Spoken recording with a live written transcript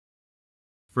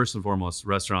First and foremost,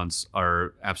 restaurants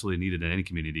are absolutely needed in any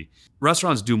community.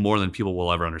 Restaurants do more than people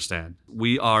will ever understand.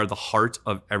 We are the heart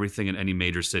of everything in any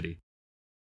major city.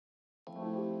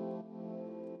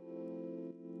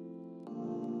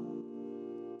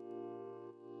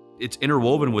 It's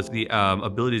interwoven with the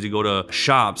ability to go to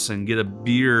shops and get a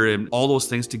beer, and all those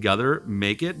things together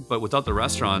make it. But without the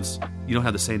restaurants, you don't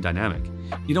have the same dynamic.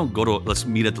 You don't go to, let's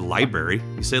meet at the library.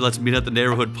 You say, let's meet at the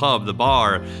neighborhood pub, the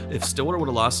bar. If Stillwater would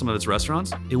have lost some of its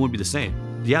restaurants, it wouldn't be the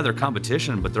same. Yeah, they're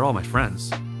competition, but they're all my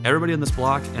friends. Everybody in this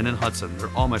block and in Hudson,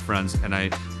 they're all my friends, and I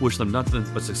wish them nothing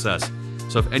but success.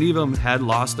 So if any of them had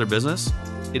lost their business,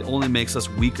 it only makes us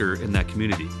weaker in that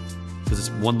community, because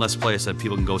it's one less place that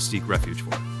people can go seek refuge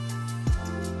for.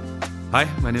 Hi,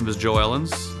 my name is Joe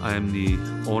Ehlenz. I am the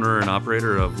owner and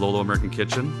operator of LoLo American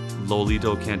Kitchen,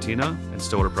 Lolito Cantina, and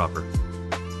Stillwater proper.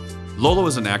 LoLo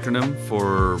is an acronym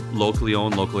for locally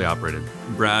owned, locally operated.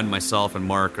 Brad, myself, and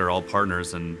Mark are all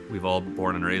partners, and we've all been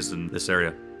born and raised in this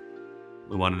area.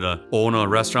 We wanted to own a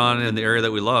restaurant in the area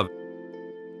that we love.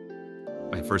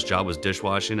 My first job was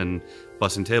dishwashing and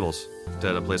bussing tables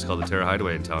at a place called the Terra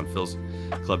Hideaway in town, Phil's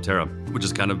Club Terra, which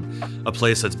is kind of a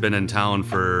place that's been in town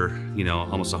for,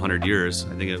 almost 100 years.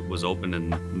 I think it was opened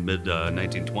in the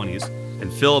mid-1920s.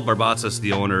 And Phil Barbatzis,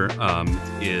 the owner,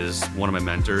 is one of my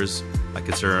mentors. I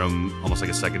consider him almost like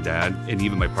a second dad. And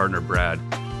even my partner, Brad,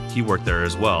 he worked there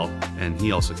as well. And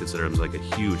he also considers him like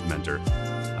a huge mentor.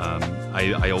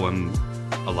 I owe him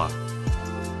a lot.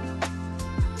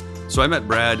 So I met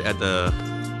Brad at the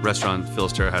restaurant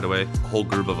Phil's Terra Hideaway. A whole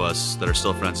group of us that are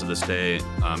still friends to this day,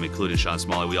 including Sean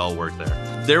Smalley, we all worked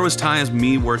there. There was times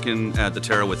me working at the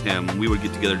Terra with him, we would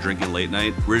get together drinking late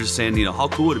night. We were just saying, how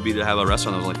cool would it be to have a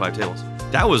restaurant that was only 5 tables?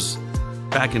 That was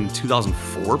back in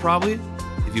 2004 probably.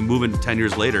 If you move in 10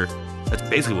 years later, that's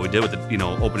basically what we did with the,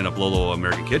 opening up LoLo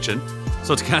American Kitchen.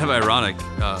 So it's kind of ironic,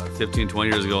 15, 20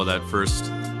 years ago, that first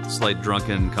slight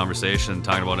drunken conversation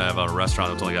talking about having a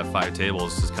restaurant that's only got 5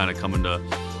 tables is kind of coming to,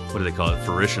 what do they call it,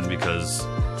 fruition, because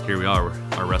here we are,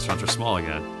 our restaurants are small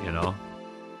again,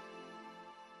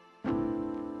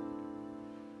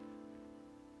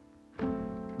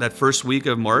 That first week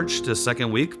of March to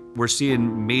second week, we're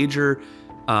seeing major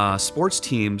sports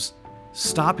teams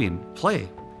stopping play.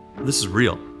 This is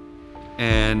real.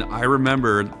 And I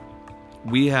remember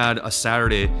we had a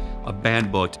Saturday, a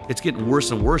band booked. It's getting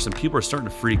worse and worse, and people are starting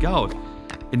to freak out.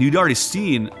 And you'd already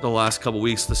seen the last couple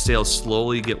weeks the sales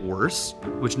slowly get worse,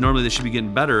 which normally they should be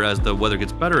getting better as the weather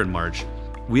gets better in March.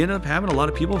 We ended up having a lot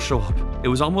of people show up. It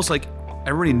was almost like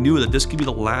everybody knew that this could be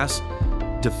the last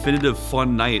definitive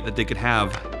fun night that they could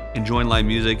have, enjoying live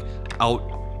music, out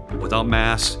without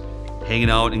masks, hanging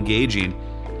out, engaging.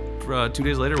 2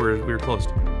 days later, we were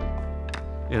closed.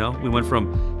 We went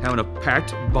from having a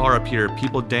packed bar up here,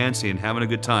 people dancing, having a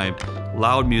good time,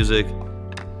 loud music,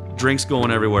 drinks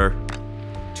going everywhere.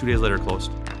 2 days later,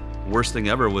 closed. Worst thing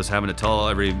ever was having to tell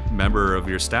every member of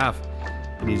your staff,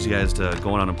 I need you guys to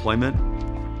go on unemployment.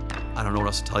 I don't know what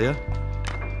else to tell you.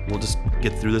 We'll just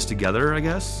get through this together, I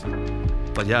guess.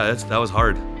 But yeah, that was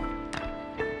hard.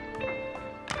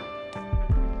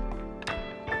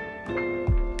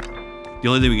 The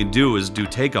only thing we can do is do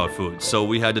takeout food. So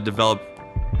we had to develop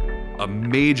a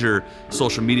major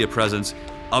social media presence,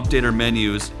 update our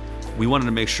menus. We wanted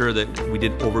to make sure that we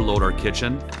didn't overload our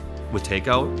kitchen with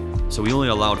takeout. So we only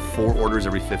allowed 4 orders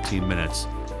every 15 minutes.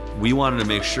 We wanted to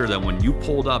make sure that when you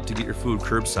pulled up to get your food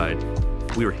curbside,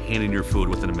 we were handing your food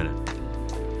within a minute.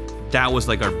 That was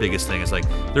like our biggest thing. It's like,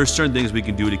 there's certain things we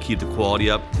can do to keep the quality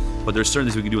up, but there's certain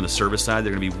things we can do on the service side that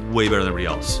are gonna be way better than everybody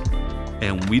else.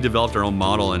 And we developed our own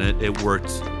model, and it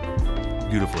worked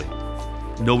beautifully.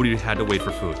 Nobody had to wait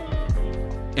for food.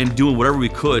 And doing whatever we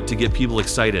could to get people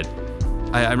excited.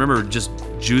 I remember just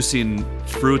juicing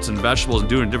fruits and vegetables and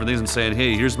doing different things and saying,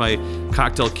 hey, here's my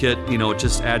cocktail kit,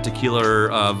 just add tequila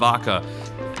or vodka.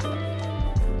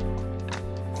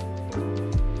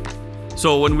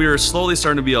 So when we were slowly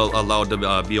starting to be allowed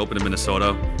to be open in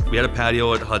Minnesota, we had a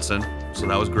patio at Hudson, so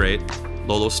that was great.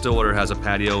 LoLo Stillwater has a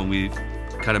patio, and we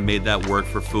kind of made that work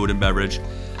for food and beverage.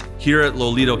 Here at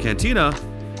Lolito Cantina,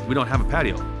 we don't have a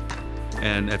patio.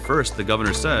 And at first, the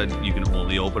governor said, you can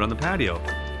only open on the patio.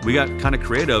 We got kind of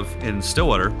creative in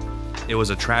Stillwater. It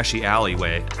was a trashy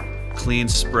alleyway. Clean,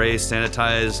 spray,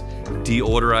 sanitize,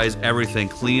 deodorize everything,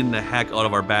 clean the heck out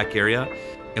of our back area.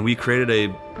 And we created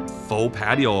a faux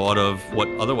patio out of what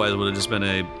otherwise would have just been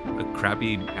a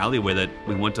crappy alleyway that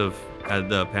we wouldn't have had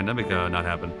the pandemic not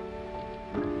happen.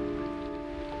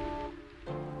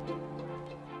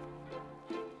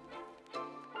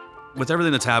 With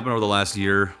everything that's happened over the last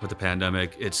year with the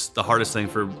pandemic, it's the hardest thing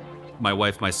for my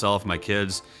wife, myself, my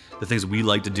kids. The things we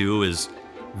like to do is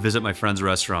visit my friends'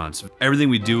 restaurants. Everything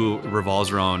we do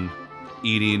revolves around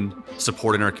eating,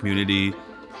 supporting our community.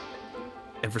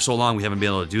 And for so long, we haven't been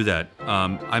able to do that.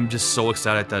 I'm just so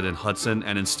excited that in Hudson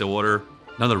and in Stillwater,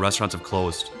 none of the restaurants have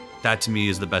closed. That to me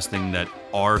is the best thing, that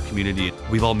our community,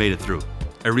 we've all made it through.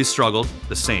 Everybody struggled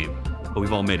the same, but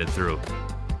we've all made it through.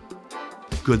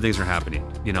 Good things are happening.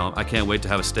 You know, I can't wait to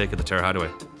have a steak at the Terra Hideaway.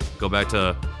 Go back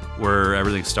to where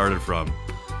everything started from.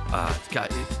 God,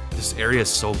 this area is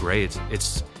so great.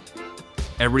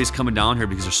 Everybody's coming down here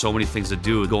because there's so many things to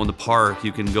do. Go in the park,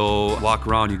 you can go walk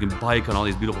around, you can bike on all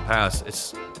these beautiful paths.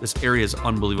 This area is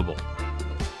unbelievable.